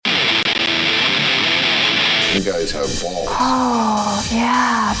You guys have balls. Oh,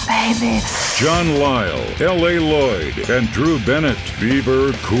 yeah, baby. John Lisle, L.A. Lloyd, and Drew Bennett,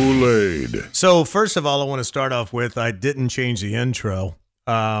 Beaver Kool-Aid. So first of all, I want to start off with I didn't change the intro.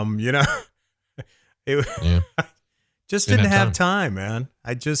 It just didn't have time, man.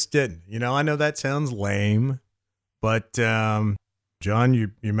 I just didn't. I know that sounds lame, but John,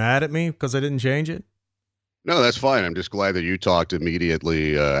 you mad at me because I didn't change it? No, that's fine. I'm just glad that you talked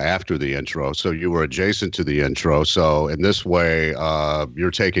immediately after the intro. So you were adjacent to the intro. So in this way,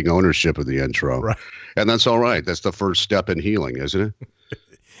 you're taking ownership of the intro. Right. And that's all right. That's the first step in healing, isn't it?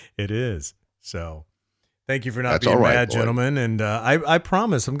 It is. So thank you for not That's being all right, mad, boy. gentlemen. And I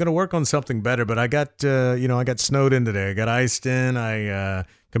promise I'm going to work on something better, but I got, I got snowed in today. I got iced in.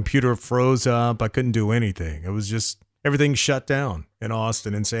 Computer froze up. I couldn't do anything. It was just everything shut down in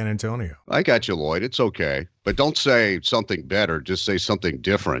Austin and San Antonio. I got you, Lloyd. It's okay. But don't say something better. Just say something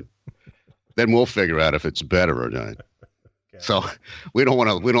different. Then we'll figure out if it's better or not. Okay. So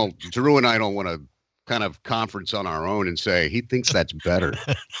Drew and I don't want to kind of conference on our own and say, he thinks that's better.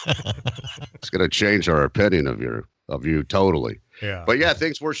 It's going to change our opinion of you totally. Yeah. But yeah,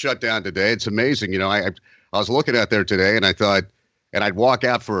 things were shut down today. It's amazing. I was looking out there today and I thought, and I'd walk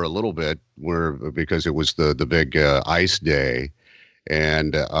out for a little bit because it was the big ice day.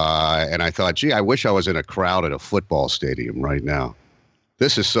 And I thought, gee, I wish I was in a crowd at a football stadium right now.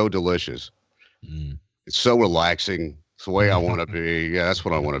 This is so delicious. Mm. It's so relaxing. It's the way I want to be. Yeah, that's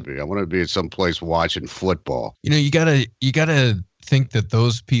what I want to be. I want to be at some place watching football. You gotta think that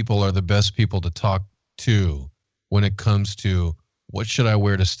those people are the best people to talk to when it comes to what should I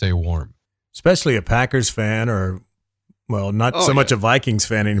wear to stay warm. Especially a Packers fan or, well, not so much a Vikings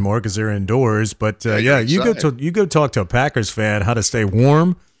fan anymore because they're indoors. But you go talk to a Packers fan how to stay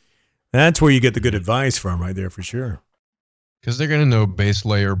warm. That's where you get the good advice from, right there for sure. Because they're going to know base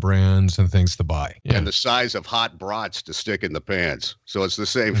layer brands and things to buy. Yeah. And the size of hot brats to stick in the pants. So it's the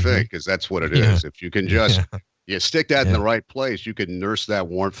same thing because that's what it is. If you can just you stick that in the right place, you can nurse that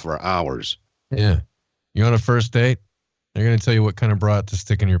warmth for hours. Yeah. You on a first date? They're going to tell you what kind of bra to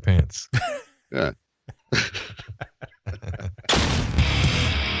stick in your pants. Yeah.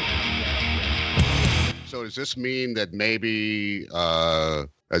 So does this mean that maybe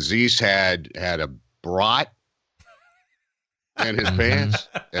Aziz had a brat in his pants,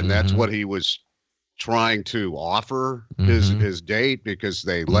 and that's what he was trying to offer his date because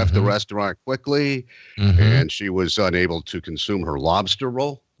they left the restaurant quickly, and she was unable to consume her lobster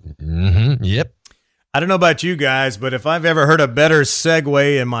roll? Yep. I don't know about you guys, but if I've ever heard a better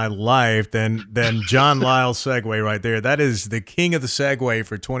segue in my life than John Lisle's segue right there, that is the king of the segue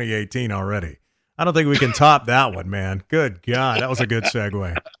for 2018 already. I don't think we can top that one, man. Good God, that was a good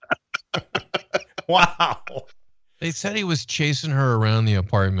segue. Wow. They said he was chasing her around the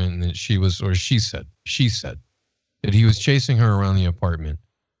apartment, and that she said that he was chasing her around the apartment,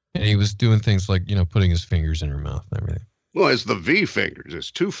 and he was doing things like, putting his fingers in her mouth and everything. Well, it's the V fingers.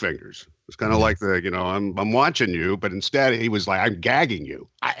 It's two fingers. It's kind of like I'm watching you, but instead he was like, I'm gagging you.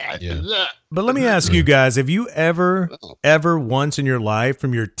 But let me ask you guys, have you ever once in your life,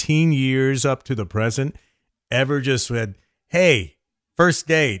 from your teen years up to the present, ever just said, hey, first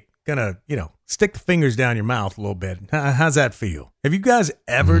date, gonna, stick the fingers down your mouth a little bit. How's that feel? Have you guys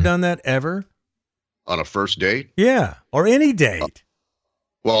ever done that ever? On a first date? Yeah. Or any date?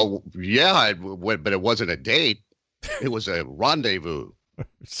 Well, yeah, but it wasn't a date. It was a rendezvous.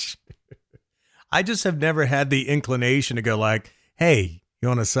 I just have never had the inclination to go like, hey, you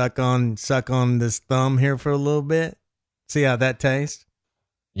want to suck on this thumb here for a little bit? See how that tastes?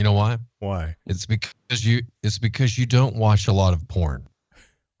 You know why? Why? It's because you don't watch a lot of porn.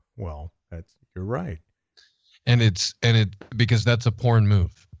 Well, you're right. And it's because that's a porn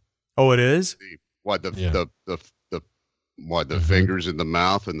move. Oh, it is? The fingers in the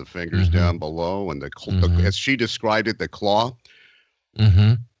mouth and the fingers down below and as she described it, the claw.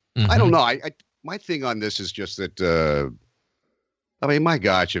 I don't know. My thing on this is just that, my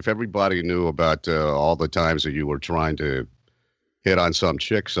gosh, if everybody knew about all the times that you were trying to hit on some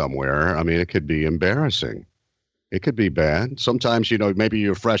chick somewhere, it could be embarrassing. It could be bad. Sometimes, maybe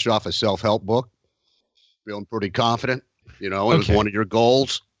you're fresh off a self-help book, feeling pretty confident, it was one of your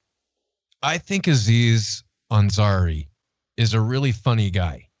goals. I think Aziz Ansari is a really funny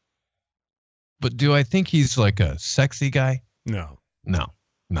guy. But do I think he's like a sexy guy? No.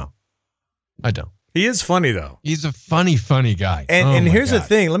 I don't. He is funny, though. He's a funny guy. And here's the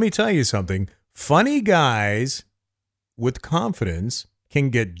thing. Let me tell you something. Funny guys with confidence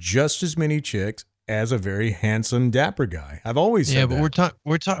can get just as many chicks as a very handsome, dapper guy. I've always said that. But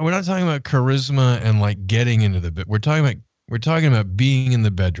we're not talking about charisma and like getting into the bit. We're talking about We're talking about being in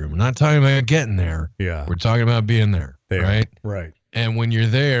the bedroom. We're not talking about getting there. Yeah. We're talking about being there. Right? Right. And when you're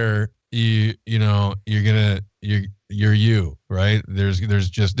there, you're you, right? There's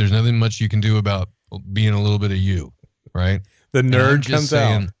nothing much you can do about being a little bit of you, right? The nerd comes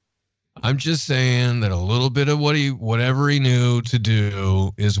out. I'm just saying that a little bit of whatever he knew to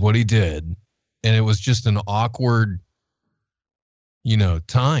do is what he did. And it was just an awkward,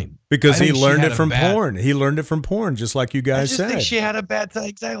 time. Because he learned it from porn. He learned it from porn, just like you guys said. I just think she had a bad time.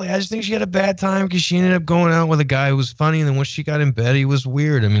 Exactly. I just think she had a bad time because she ended up going out with a guy who was funny. And then when she got in bed, he was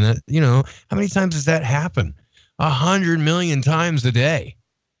weird. I mean, how many times does that happen? 100 million times a day.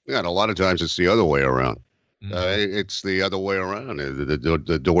 Yeah, and a lot of times it's the other way around. It's the other way around.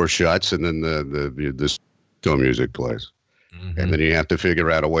 The door shuts and then the music plays. Mm-hmm. And then you have to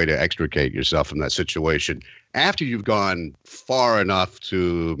figure out a way to extricate yourself from that situation after you've gone far enough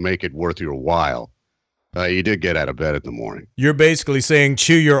to make it worth your while. You did get out of bed in the morning. You're basically saying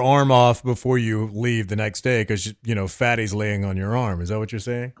chew your arm off before you leave the next day because, fatty's laying on your arm. Is that what you're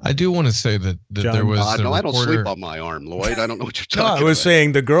saying? I do want to say that there was a no, reporter... I don't sleep on my arm, Lloyd. I don't know what you're talking about. No, I was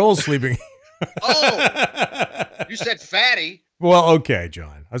saying the girl's sleeping... Oh, you said fatty. Well, okay,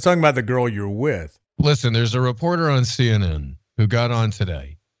 John. I was talking about the girl you're with. Listen, there's a reporter on CNN who got on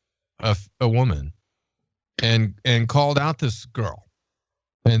today, a woman, and called out this girl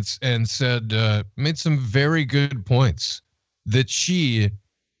and said, made some very good points that she,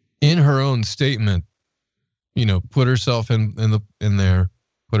 in her own statement, put herself in there,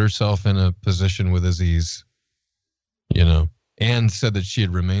 put herself in a position with Aziz, and said that she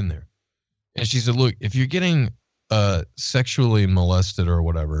had remained there. And she said, look, if you're getting sexually molested or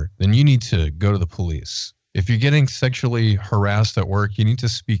whatever, then you need to go to the police. If you're getting sexually harassed at work, you need to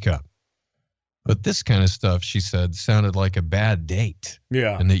speak up. But this kind of stuff, she said, sounded like a bad date.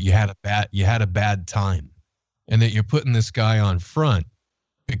 Yeah. And that you had a bad time. And that you're putting this guy on front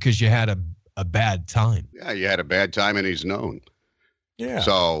because you had a bad time. Yeah, you had a bad time and he's known. Yeah.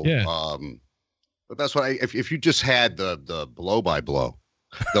 So, yeah. But that's what if you just had the blow by blow,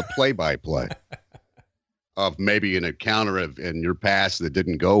 the play by play of maybe an encounter in your past that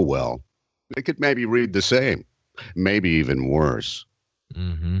didn't go well, it could maybe read the same, maybe even worse.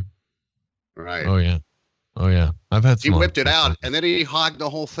 Mm-hmm. Right. Oh yeah. I've had some. He whipped it out and then he hogged the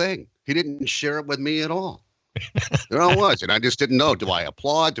whole thing. He didn't share it with me at all. There I was, and I just didn't know. Do I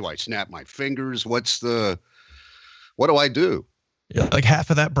applaud? Do I snap my fingers? What do I do? Yeah, like half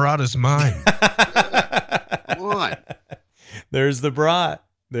of that brat is mine. Come on. There's the brat.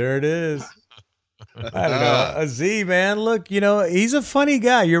 There it is. I don't know. Aziz, man, look, he's a funny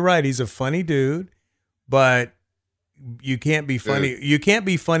guy. You're right. He's a funny dude, but you can't be funny. You can't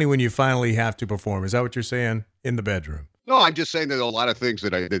be funny when you finally have to perform. Is that what you're saying? In the bedroom? No, I'm just saying that a lot of things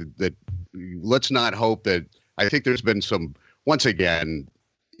that let's not hope that. I think there's been some. Once again,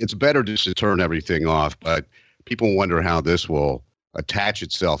 it's better just to turn everything off. But people wonder how this will attach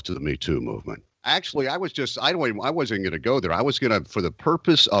itself to the Me Too movement. Actually, I wasn't going to go there. I was going to, for the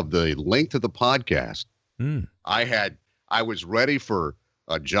purpose of the length of the podcast, I was ready for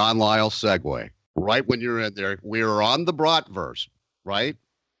a John Lisle segue. Right when you're in there, we were on the bratverse, right?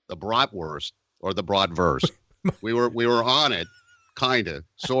 The bratwurst or the bratverse. we were on it, kind of,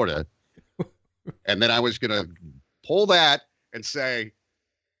 sort of. And then I was going to pull that and say,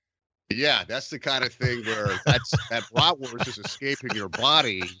 yeah, that's the kind of thing where that bratwurst is escaping your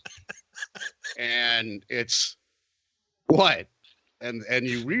body. And it's what? And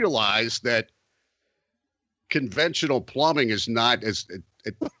you realize that conventional plumbing is not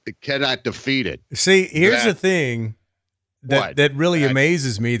it cannot defeat it. See, here's the thing that really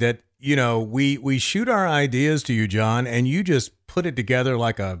amazes me that, we shoot our ideas to you, John, and you just put it together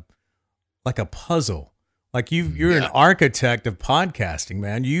like a puzzle. Like you're an architect of podcasting,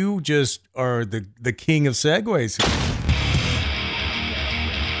 man. You just are the king of segues.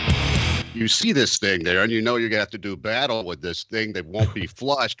 You see this thing there, and you're going to have to do battle with this thing that won't be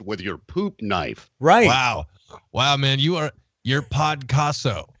flushed with your poop knife. Right. Wow, man, you're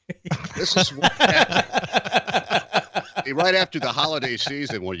Podcasso. This is what right after the holiday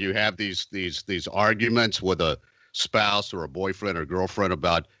season, when you have these arguments with a spouse or a boyfriend or girlfriend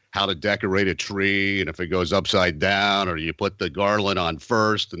about how to decorate a tree, and if it goes upside down, or you put the garland on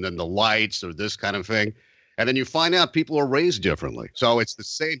first and then the lights, or this kind of thing. And then you find out people are raised differently. So it's the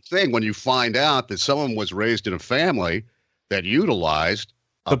same thing when you find out that someone was raised in a family that utilized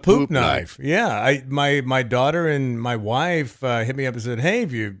a poop knife. Yeah, my daughter and my wife hit me up and said, "Hey,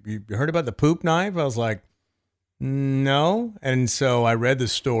 have you heard about the poop knife?" I was like, "No." And so I read the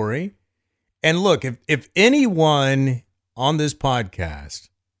story. And look, if anyone on this podcast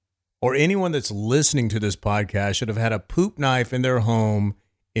or anyone that's listening to this podcast should have had a poop knife in their home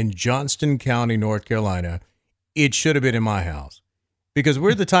in Johnston County, North Carolina, it should have been in my house. Because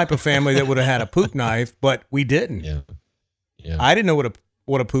we're the type of family that would have had a poop knife, but we didn't. Yeah. I didn't know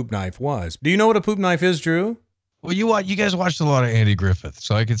what a poop knife was. Do you know what a poop knife is, Drew? Well, you guys watched a lot of Andy Griffith,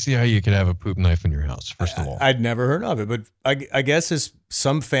 so I could see how you could have a poop knife in your house, first of all. I'd never heard of it, but I guess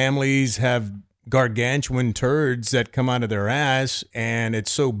some families have gargantuan turds that come out of their ass, and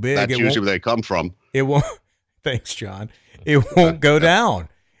it's so big. That's usually where they come from. It won't. Thanks, John. It won't go down,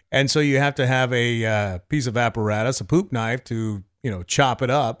 and so you have to have a piece of apparatus, a poop knife, to chop it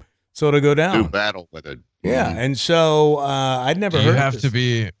up so it'll go down. Do battle with it. Yeah, and so I'd never heard. You have to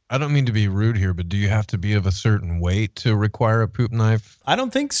be. I don't mean to be rude here, but do you have to be of a certain weight to require a poop knife? I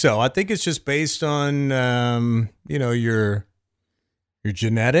don't think so. I think it's just based on your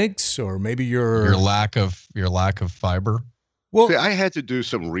genetics, or maybe your lack of fiber. Well, see, I had to do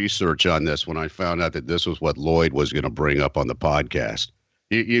some research on this when I found out that this was what Lloyd was going to bring up on the podcast.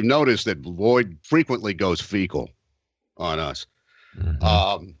 You notice that Lloyd frequently goes fecal on us.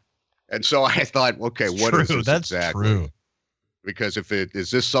 Mm-hmm. And so I thought, okay, what is this That's exactly? true. Because is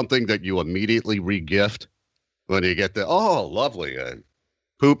this something that you immediately regift when you get lovely,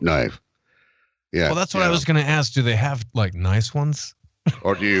 poop knife? Yeah. Well, that's what I was going to ask. Do they have like nice ones?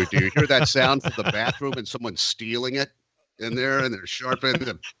 Or do you hear that sound from the bathroom and someone's stealing it in there and they're sharpening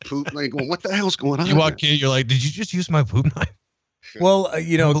the poop knife? Going, what the hell's going on? You walk in, you're like, did you just use my poop knife? Well,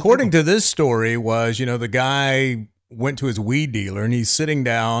 according to this story was, the guy went to his weed dealer and he's sitting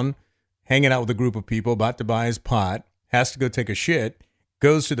down, hanging out with a group of people, about to buy his pot, has to go take a shit,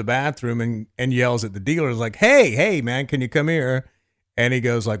 goes to the bathroom and yells at the dealer, like, hey, man, can you come here? And he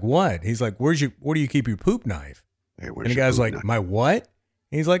goes like, what? He's like, where do you keep your poop knife? Hey, and the guy's like, my what?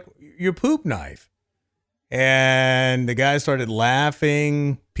 And he's like, your poop knife. And the guy started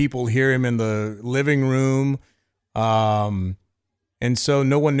laughing. People hear him in the living room. And so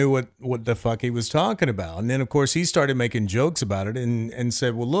no one knew what the fuck he was talking about. And then, of course, he started making jokes about it and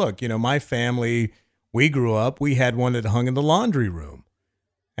said, well, look, my family, we grew up, we had one that hung in the laundry room.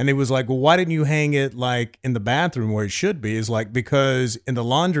 And he was like, well, why didn't you hang it like in the bathroom where it should be? Is like, because in the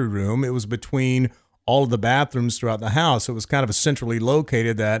laundry room, it was between all of the bathrooms throughout the house. So it was kind of centrally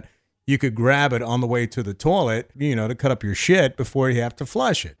located that you could grab it on the way to the toilet, to cut up your shit before you have to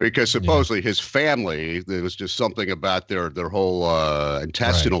flush it. Because supposedly his family, there was just something about their whole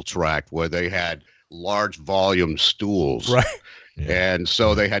intestinal tract where they had large volume stools. Right. Yeah. And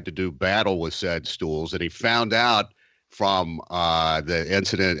so they had to do battle with said stools. And he found out from the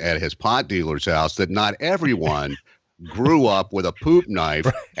incident at his pot dealer's house that not everyone grew up with a poop knife.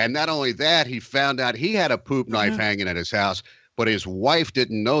 Right. And not only that, he found out he had a poop knife hanging at his house. But his wife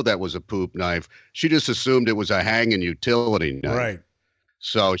didn't know that was a poop knife. She just assumed it was a hanging utility knife. Right.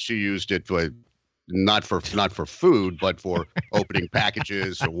 So she used it for not for food, but for opening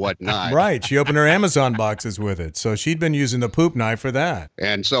packages or whatnot. Right. She opened her Amazon boxes with it. So she'd been using the poop knife for that.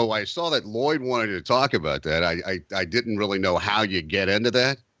 And so I saw that Lloyd wanted to talk about that. I didn't really know how you get into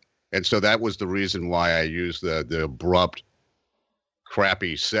that. And so that was the reason why I used the abrupt,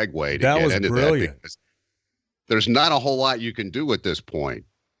 crappy segue to get into brilliant. that. Because there's not a whole lot you can do at this point,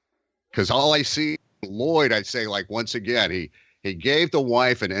 because all I see Lloyd, I'd say, like, once again, he gave the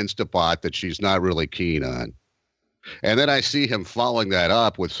wife an Instapot that she's not really keen on. And then I see him following that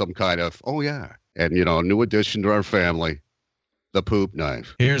up with some kind of, and, a new addition to our family, the poop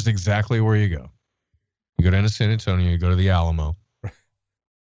knife. Here's exactly where you go. You go down to San Antonio, you go to the Alamo,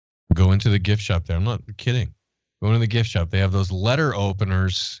 go into the gift shop there. I'm not kidding. Go into the gift shop. They have those letter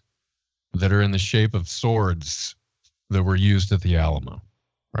openers that are in the shape of swords that were used at the Alamo,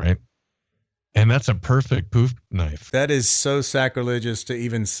 right? And that's a perfect poop knife. That is so sacrilegious to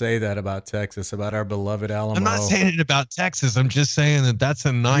even say that about Texas, about our beloved Alamo. I'm not saying it about Texas. I'm just saying that that's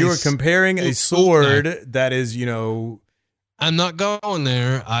a nice... You are comparing a sword that is, I'm not going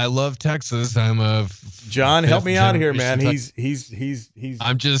there. I love Texas. John, help me out here, man. He's.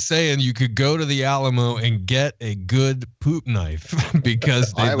 I'm just saying you could go to the Alamo and get a good poop knife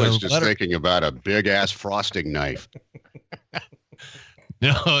because I was just thinking about a big ass frosting knife.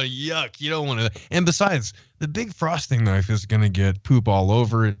 No, yuck. You don't want to. And besides, the big frosting knife is going to get poop all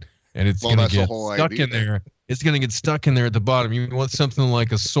over it, and it's going to get stuck in there. It's going to get stuck in there at the bottom. You want something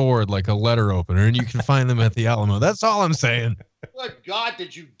like a sword, like a letter opener, and you can find them at the Alamo. That's all I'm saying. Good God,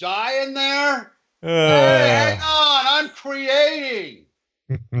 did you die in there? Hey, hang on, I'm creating.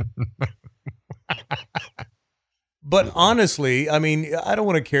 But honestly, I mean, I don't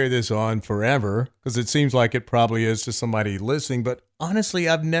want to carry this on forever because it seems like it probably is to somebody listening. But honestly,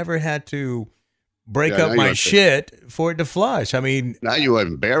 I've never had to break up my shit for it to flush. I mean, now you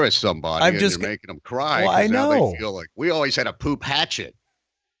embarrass somebody and you're making them cry. Well, I know. Now they feel like we always had a poop hatchet.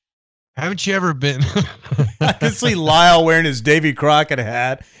 Haven't you ever been? I can see Lyle wearing his Davy Crockett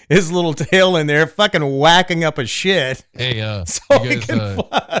hat, his little tail in there, fucking whacking up a shit. Hey, so you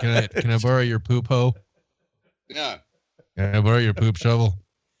guys, can I borrow your poop hoe? Yeah. Can I borrow your poop shovel?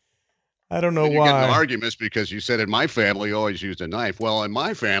 I don't know why. You get in arguments because you said in my family we always used a knife. Well, in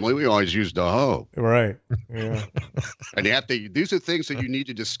my family we always used a hoe. Right. Yeah. And you have to. These are things that you need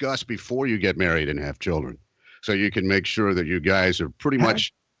to discuss before you get married and have children, so you can make sure that you guys are pretty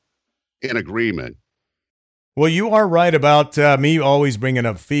much in agreement. Well, you are right about me always bringing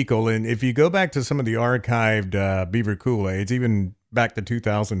up fecal, and if you go back to some of the archived Beaver Kool-Aids, even back to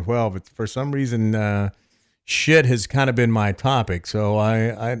 2012, it's, for some reason, shit has kind of been my topic. So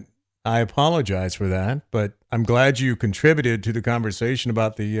I apologize for that, but I'm glad you contributed to the conversation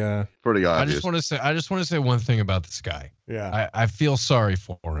about the. Pretty obvious. I just want to say one thing about this guy. Yeah, I feel sorry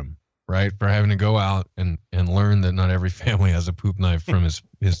for him, right, for having to go out and learn that not every family has a poop knife from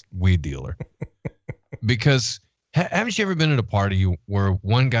his weed dealer. Because haven't you ever been at a party where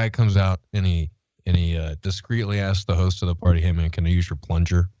one guy comes out and he discreetly asks the host of the party, "Hey man, can I use your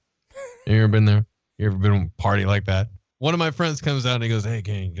plunger?" You ever been there? You ever been to a party like that? One of my friends comes out and he goes, "Hey,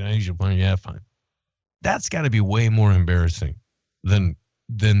 can I use your plunger?" "Yeah, fine." That's got to be way more embarrassing than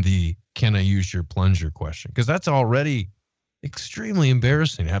the "can I use your plunger" question, because that's already extremely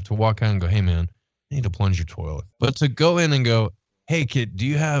embarrassing to have to walk out and go, "Hey man, I need to plunge your toilet." But to go in and go, "Hey kid,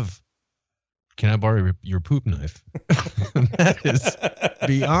 can I borrow your poop knife?" That is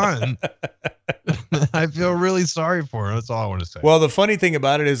beyond. I feel really sorry for her. That's all I want to say. Well, the funny thing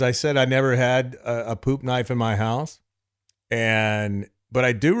about it is I said I never had a poop knife in my house. But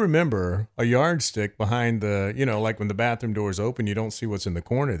I do remember a yardstick behind the, like when the bathroom doors open, you don't see what's in the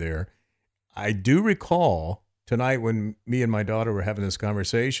corner there. I do recall tonight when me and my daughter were having this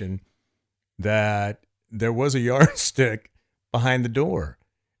conversation that there was a yardstick behind the door.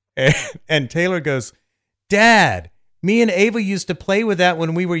 And Taylor goes, "Dad, me and Ava used to play with that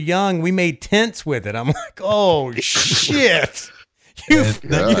when we were young. We made tents with it." I'm like, "Oh, shit. You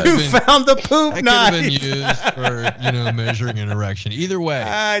found the poop knife." That could have been used for, measuring an erection. Either way.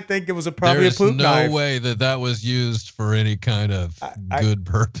 I think it was probably a poop knife. There's no way that was used for any kind of good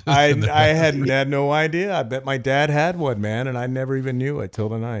purpose. I had no idea. I bet my dad had one, man, and I never even knew it till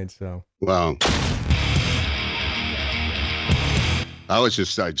tonight. So. Wow. I was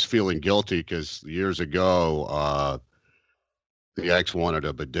just feeling guilty because years ago, the ex wanted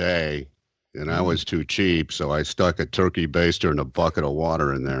a bidet, and I was too cheap, so I stuck a turkey baster and a bucket of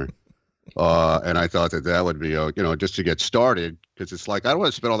water in there. And I thought that would be, just to get started, because it's like, I don't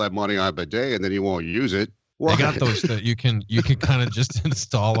want to spend all that money on a bidet, and then you won't use it. They got those that you can kind of just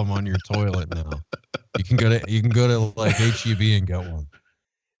install them on your toilet now. You can go to like HEB and get one.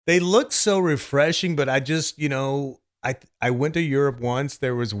 They look so refreshing, but I just, I went to Europe once.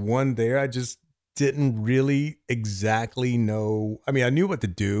 There was one there. I just didn't really exactly know. I mean, I knew what to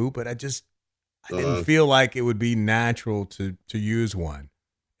do, but I didn't feel like it would be natural to use one.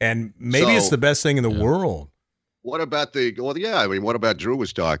 And maybe it's the best thing in the world. What about what about Drew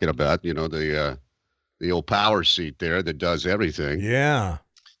was talking about, the old power seat there that does everything. Yeah.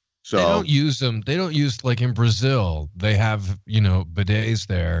 So they don't use them. They don't use, like in Brazil, they have, bidets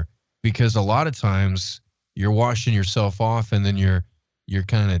there, because a lot of times you're washing yourself off and then you're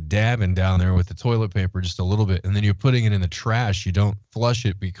kind of dabbing down there with the toilet paper just a little bit, and then you're putting it in the trash. You don't flush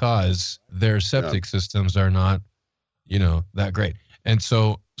it because their septic systems are not, that great. And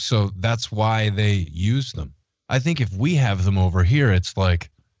so that's why they use them. I think if we have them over here, it's like,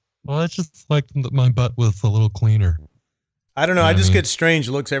 well, it's just like my butt was a little cleaner. I don't know. I just get strange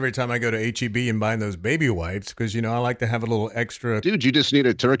looks every time I go to HEB and buy those baby wipes because, I like to have a little extra. Dude, you just need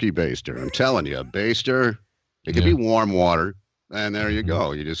a turkey baster. I'm telling you, a baster. It can be warm water, and there you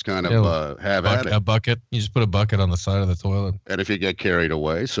go. You just kind of have at it. A bucket. You just put a bucket on the side of the toilet. And if you get carried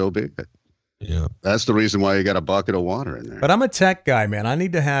away, so be it. Yeah. That's the reason why you got a bucket of water in there. But I'm a tech guy, man. I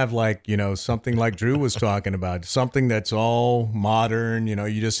need to have something like Drew was talking about, something that's all modern.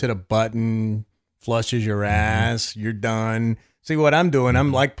 You just hit a button, flushes your ass, you're done. See what I'm doing?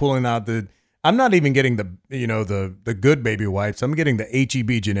 I'm like pulling out I'm not even getting the good baby wipes. I'm getting the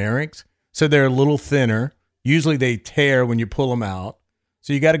HEB generics. So they're a little thinner. Usually they tear when you pull them out.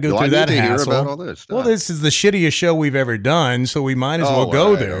 So you got to go through that hassle. Hear about all this stuff. Well, this is the shittiest show we've ever done, so we might as well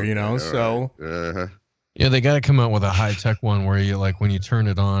go there, so. Uh-huh. Yeah, they got to come out with a high-tech one where you, like, when you turn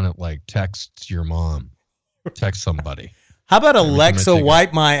it on, it, like, texts your mom. Text somebody. How about Alexa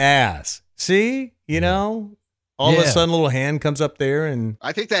wipe my ass? See? All All of a sudden, a little hand comes up there, and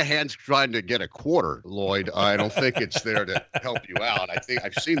I think that hand's trying to get a quarter, Lloyd. I don't think it's there to help you out. I think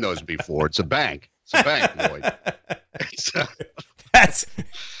I've seen those before. It's a bank. It's a bank, Lloyd.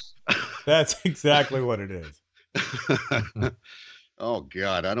 That's exactly what it is. Oh,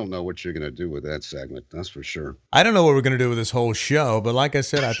 God, I don't know what you're going to do with that segment. That's for sure. I don't know what we're going to do with this whole show, but like I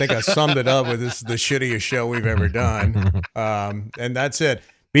said, I think I summed it up with this is the shittiest show we've ever done. And that's it.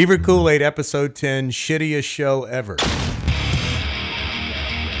 Beaver Kool-Aid, episode 10, shittiest show ever.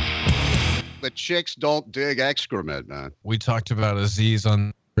 The chicks don't dig excrement, man. We talked about Aziz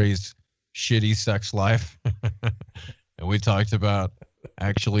Ansari's shitty sex life. And we talked about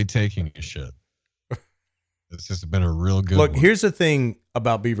actually taking a shit. This has been a real good Look, one. here's the thing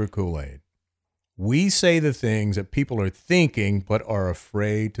about Beaver Kool-Aid. We say the things that people are thinking but are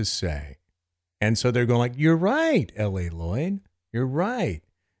afraid to say. And so they're going like, you're right, L.A. Lloyd. You're right.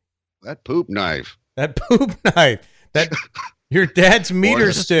 That poop knife. That poop knife. That your dad's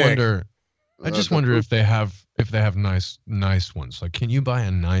meter stick. I just wonder if they have nice ones. Like, can you buy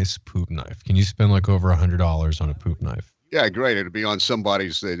a nice poop knife? Can you spend like over $100 on a poop knife? Yeah, great. It'd be on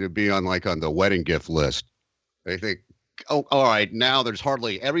it'd be on like on the wedding gift list. They think, oh, all right, now there's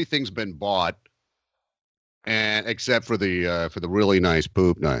everything's been bought, and except for the really nice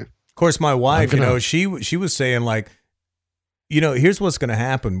poop knife. Of course, my wife, she was saying like, here's what's going to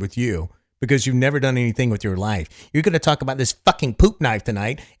happen with you because you've never done anything with your life. You're going to talk about this fucking poop knife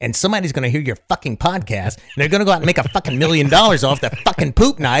tonight, and somebody's going to hear your fucking podcast, and they're going to go out and make a fucking $1 million off that fucking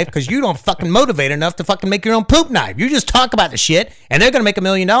poop knife because you don't fucking motivate enough to fucking make your own poop knife. You just talk about the shit, and they're going to make $1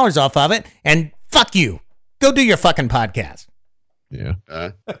 million off of it, and fuck you. Go do your fucking podcast. Yeah.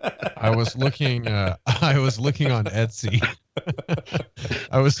 I was looking on Etsy.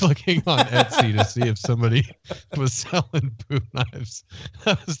 I was looking on Etsy to see if somebody was selling poop knives.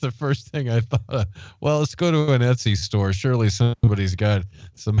 That was the first thing I thought of. Well, let's go to an Etsy store. Surely somebody's got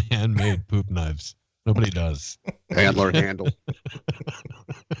some handmade poop knives. Nobody does. Handler handle.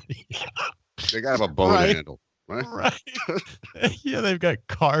 Yeah. They got to have a bone handle. Right. Yeah, they've got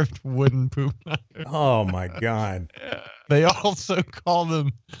carved wooden poop knives. Oh my God. Yeah. They also call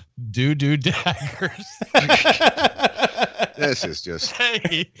them doo-doo daggers. This is just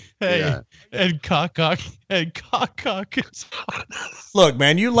hey, and cock is on us. Look,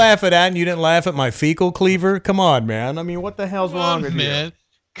 man, you laugh at that and you didn't laugh at my fecal cleaver. Come on, man. I mean, what the hell's wrong with you?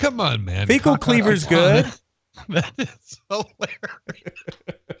 Come on, man. Fecal cleaver's good. That is hilarious.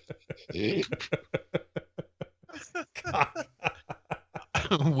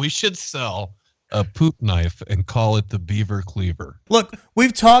 We should sell a poop knife and call it the Beaver Cleaver. Look,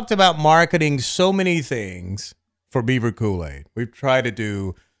 we've talked about marketing so many things for Beaver Kool-Aid. We've tried to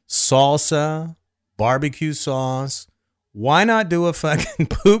do salsa, barbecue sauce. Why not do a fucking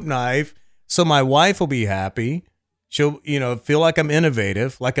poop knife so my wife will be happy? She'll, feel like I'm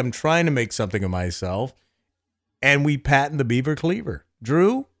innovative, like I'm trying to make something of myself. And we patent the Beaver Cleaver.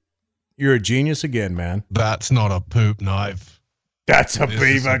 Drew, you're a genius again, man. That's not a poop knife. That's a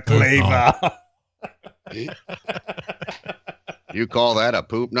Beaver Cleaver. You call that a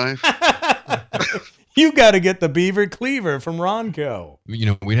poop knife? You got to get the Beaver Cleaver from Ronco.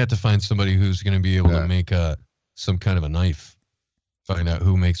 We'd have to find somebody who's going to be able to make some kind of a knife. Find out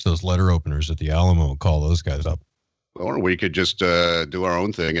who makes those letter openers at the Alamo and call those guys up. Or we could just do our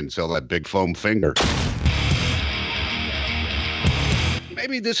own thing and sell that big foam finger.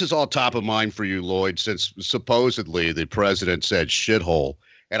 Maybe this is all top of mind for you, Lloyd, since supposedly the president said shithole.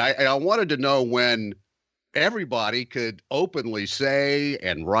 And I wanted to know when everybody could openly say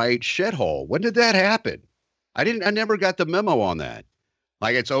and write shithole. When did that happen? I never got the memo on that.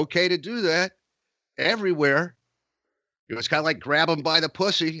 Like, it's okay to do that everywhere. It was kind of like grab them by the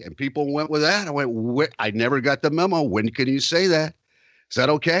pussy, and people went with that. I went, I never got the memo. When can you say that? Is that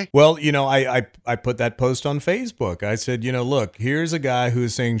okay? Well, I put that post on Facebook. I said, look, here's a guy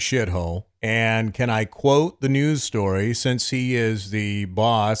who's saying shithole. And can I quote the news story since he is the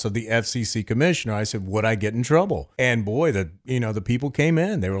boss of the FCC commissioner? I said, would I get in trouble? And boy, the people came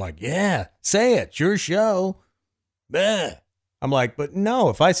in. They were like, yeah, say it. It's your show. Bleh. I'm like, but no,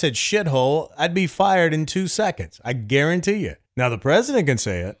 if I said shithole, I'd be fired in 2 seconds. I guarantee you. Now, the president can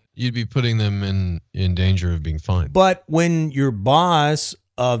say it. You'd be putting them in danger of being fined. But when your boss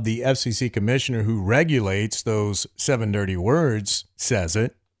of the FCC commissioner who regulates those 7 dirty words says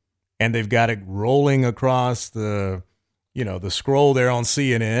it, and they've got it rolling across the scroll there on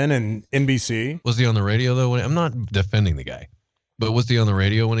CNN and NBC. Was he on the radio though? I'm not defending the guy, but was he on the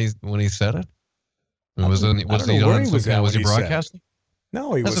radio when he said it? Was he broadcasting?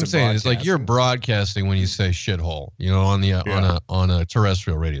 No, he wasn't. That's what I'm saying. It's like you're broadcasting when you say shithole, on a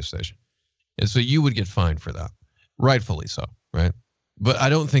terrestrial radio station, and so you would get fined for that. Rightfully so, right? But I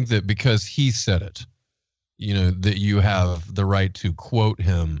don't think that because he said it, that you have the right to quote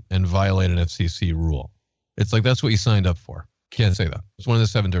him and violate an FCC rule. It's like that's what you signed up for. Can't say that. It's one of the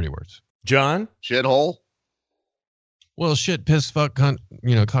 7 dirty words. John? Shithole? Well, shit, piss, fuck, cunt,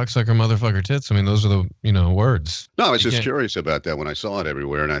 cocksucker, motherfucker, tits. I mean, those are the, words. No, I was just curious about that when I saw it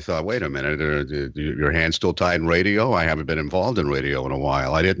everywhere, and I thought, wait a minute, your hand's still tied in radio? I haven't been involved in radio in a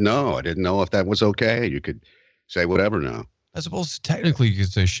while. I didn't know. I didn't know if that was okay. You could say whatever now. I suppose technically you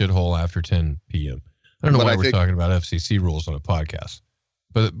could say shithole after 10 p.m. I don't know why we're talking about FCC rules on a podcast,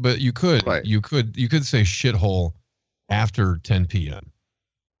 but you could you could say shithole after 10 p.m.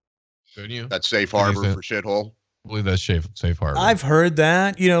 Couldn't you? That's safe harbor for shithole. I believe that's safe harbor. I've heard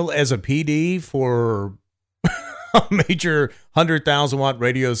that, as a PD for a major 100,000 watt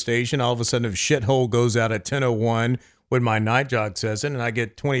radio station. All of a sudden, if shithole goes out at 10:01 when my night jog says it, and I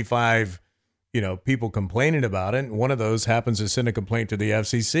get 25, people complaining about it, and one of those happens to send a complaint to the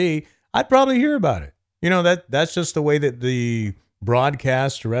FCC, I'd probably hear about it. That's just the way that the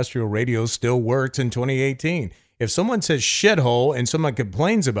broadcast terrestrial radio still works in 2018. If someone says shithole and someone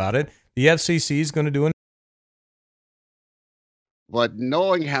complains about it, the FCC is going to do an. But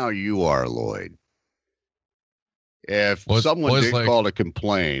knowing how you are, Lloyd, if someone did call to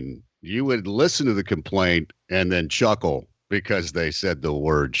complain, you would listen to the complaint and then chuckle because they said the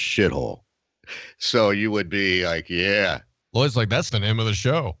word shithole. So you would be like, yeah. Lloyd's like, that's the name of the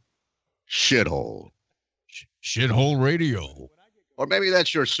show. Shithole. Shithole Radio. Or maybe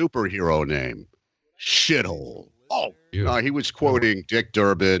that's your superhero name. Shithole. Oh, he was quoting Dick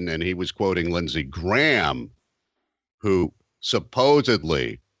Durbin, and he was quoting Lindsey Graham, who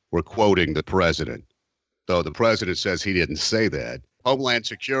supposedly were quoting the president, though the president says he didn't say that. Homeland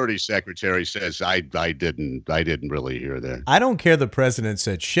Security Secretary says I didn't really hear that. I don't care the president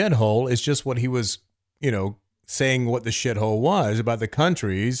said shithole. It's just what he was, saying what the shithole was about the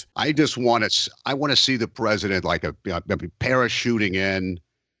countries. I want to see the president like a parachuting in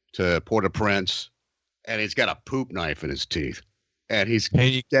to Port-au-Prince, and he's got a poop knife in his teeth, and he's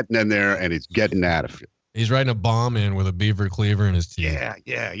getting in there and he's getting out of it. He's riding a bomb in with a beaver cleaver in his teeth.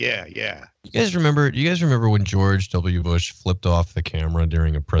 Yeah. You guys remember when George W. Bush flipped off the camera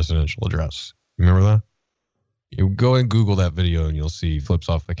during a presidential address? You remember that? You go and Google that video and you'll see he flips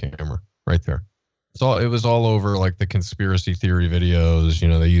off the camera right there. It was all over like the conspiracy theory videos.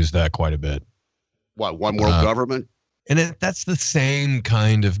 They used that quite a bit. What, one world government? And that's the same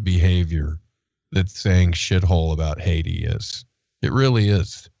kind of behavior that saying shithole about Haiti is. It really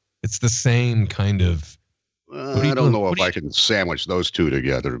is. It's the same kind of. I don't know if I can sandwich those two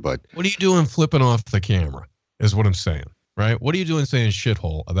together, but. What are you doing flipping off the camera is what I'm saying, right? What are you doing saying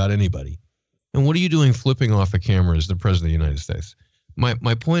shithole about anybody? And what are you doing flipping off the camera as the president of the United States? My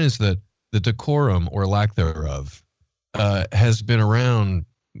point is that the decorum or lack thereof has been around,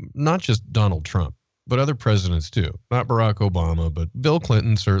 not just Donald Trump, but other presidents too. Not Barack Obama, but Bill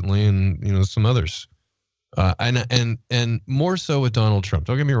Clinton certainly, and some others. And more so with Donald Trump.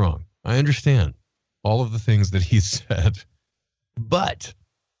 Don't get me wrong. I understand all of the things that he said, but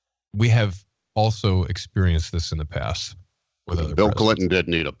we have also experienced this in the past with other Bill Clinton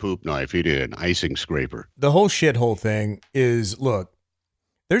didn't need a poop knife. He did an icing scraper. The whole shithole thing is, look,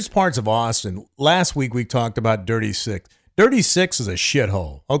 there's parts of Austin. Last week we talked about Dirty Six. Dirty Six is a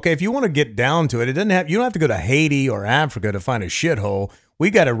shithole. Okay, if you want to get down to it, you don't have to go to Haiti or Africa to find a shithole.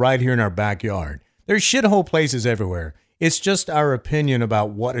 We got it right here in our backyard. There's shithole places everywhere. It's just our opinion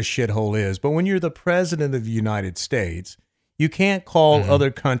about what a shithole is. But when you're the president of the United States, you can't call other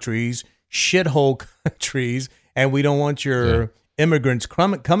countries shithole countries, and we don't want your immigrants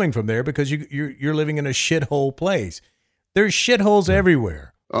coming from there because you're living in a shithole place. There's shitholes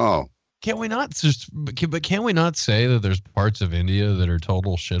everywhere. Oh. Can we not say that there's parts of India that are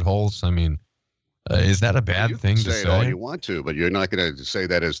total shitholes? I mean, is that a bad thing to say? Say it all you want to, but you're not going to say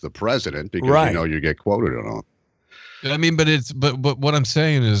that as the president because you get quoted on all. I mean, but what I'm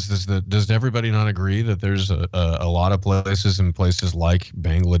saying is that does everybody not agree that there's a lot of places like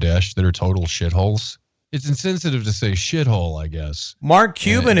Bangladesh that are total shitholes? It's insensitive to say shithole, I guess. Mark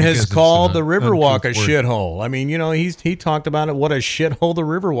Cuban has called the Riverwalk a shithole. I mean, he talked about it, what a shithole the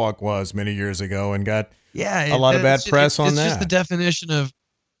Riverwalk was many years ago, and got a lot of bad press on that. It's just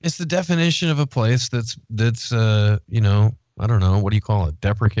the definition of a place that's I don't know, what do you call it?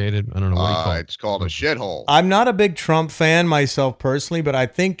 Deprecated? I don't know what do you call it. It's called a shithole. I'm not a big Trump fan myself personally, but I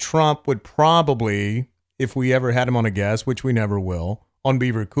think Trump would probably, if we ever had him on a guest, which we never will, on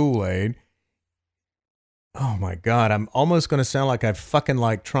Beaver Kool-Aid. Oh my God, I'm almost going to sound like I fucking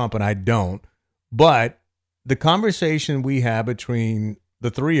like Trump, and I don't. But the conversation we have between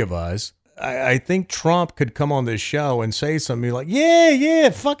the three of us, I think Trump could come on this show and say something like, yeah,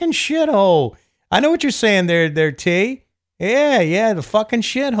 fucking shithole. I know what you're saying there, T. Yeah, the fucking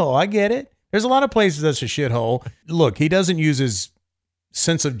shithole. I get it. There's a lot of places that's a shithole. Look, he doesn't use his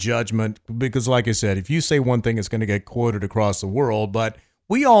sense of judgment because, like I said, if you say one thing, it's going to get quoted across the world. But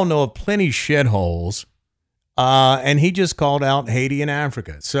we all know of plenty shitholes. And he just called out Haiti and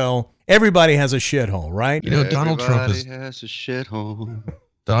Africa. So everybody has a shithole, right? You know, Donald Trump has a shithole.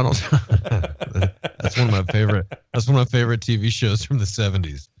 Donald. That's one of my favorite. That's one of my favorite TV shows from the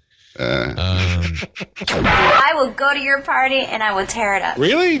 70s. I will go to your party and I will tear it up.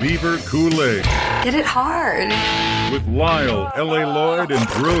 Really? Beaver Kool-Aid. Get it hard. With Lyle, L.A. Lloyd, and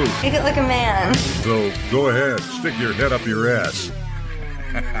Drew. Make it like a man. So go ahead, stick your head up your ass.